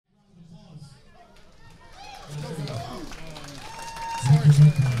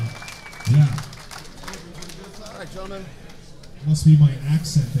Yeah. All right, gentlemen. Must be my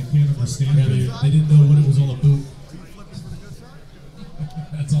accent. They can't understand it. They didn't know what it was all about.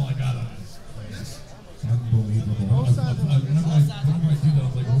 That's all I got on it. Unbelievable. Whenever I do that, I'm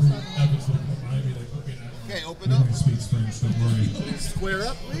like, where Evans will come by me, like, okay, now. Okay, open up. He speaks French, don't worry. Square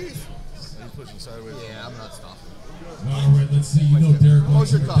up, please. He's pushing sideways. Yeah, I'm not stopping. All right, let's see. You know Derek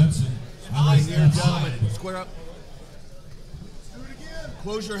wants redemption. Right here, gentlemen. Square up. Do it again.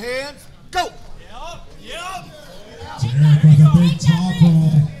 Close your hands. Go. Yep. Derek with a big top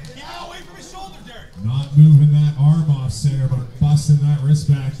roll. Keep it away from his shoulder, Derek. Not moving that arm off center, but busting that wrist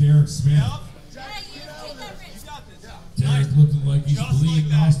back. Derek Smith. Derek looking like he's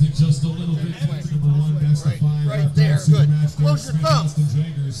bleeding Austin just a little bit. Number one, best of five. Right there, good. Close your thumbs. Austin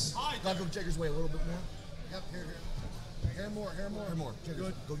Jaggers. Gotta go Jaggers' way a little bit more. Yep, here. Hair more.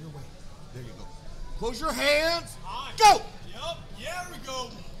 Good. Go your way. There you go. Close your hands. Go. Yep. Yeah, we go.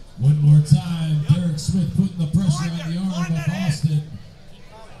 One more time. Derek Smith putting the pressure on the arm of Austin.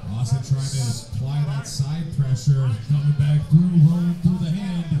 Austin trying to apply that side pressure. Coming back through, rolling through the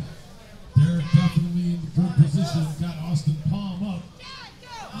hand. Derek definitely in good position. Got Austin palm up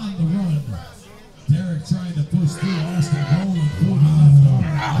on the run. Derek trying to push through. Austin rolling through the left arm.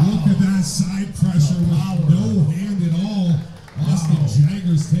 Look at that side pressure with no hand at all. Austin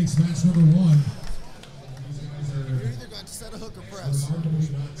Jaggers takes match number one. You're either going to set a hook or press. Jaggers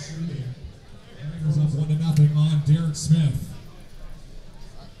up 1-0 on Derek Smith.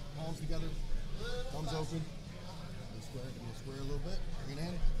 Palms together. Thumbs open. Square a little bit. Bring it in.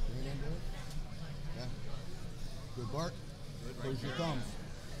 Do it. Yeah. Good bark. Close your thumbs.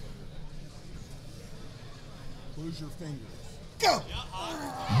 Close your fingers. Go!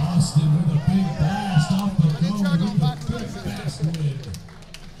 Austin with a big blast off the go. Fast win.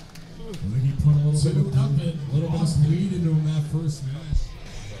 I think he put a little bit of speed into him that first match.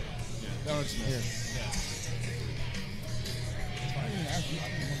 That one's here.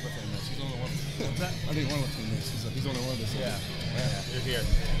 I didn't want to miss. He's only one of us. Yeah. You're here.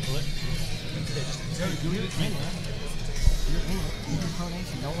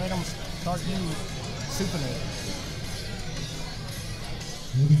 Don't let them start doing Supermatch.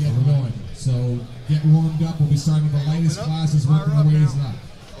 We'll be getting going. So get warmed up. We'll be starting with the lightest classes, working our ways up.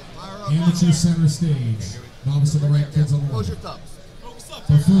 Amateur center stage. Novice to the right, kids on the Close right. your thumbs.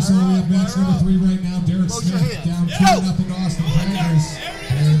 So first of all, we have match number 3 right now. Derek Smith down 2-0 Austin Jaggers.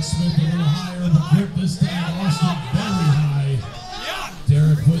 Derek Smith a little higher in the grip this time. Austin very high.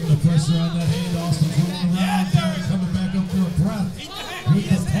 Derek putting the pressure on that hand. Austin's rolling around. Derek coming back up for a breath with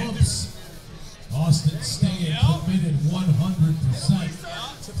the pumps. Austin staying committed 100%.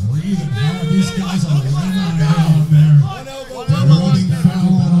 Breathing hard. These guys are running down there. They're running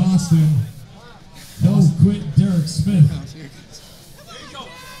foul on Austin. No quit, Derek Smith.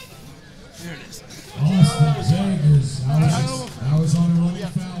 Austin Jaggers. I was on a running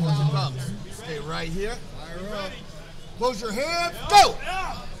foul. Stay right here. Close your hands. Go!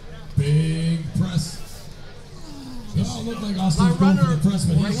 Big press. Oh, looked like Austin going for the press,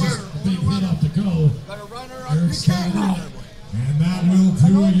 but he's just a big hit off the go. Eric's coming up. And that will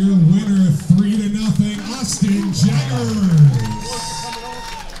do your winner, 3-0, Austin Jaggers.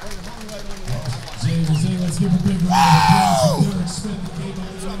 James, let's give a big round of applause.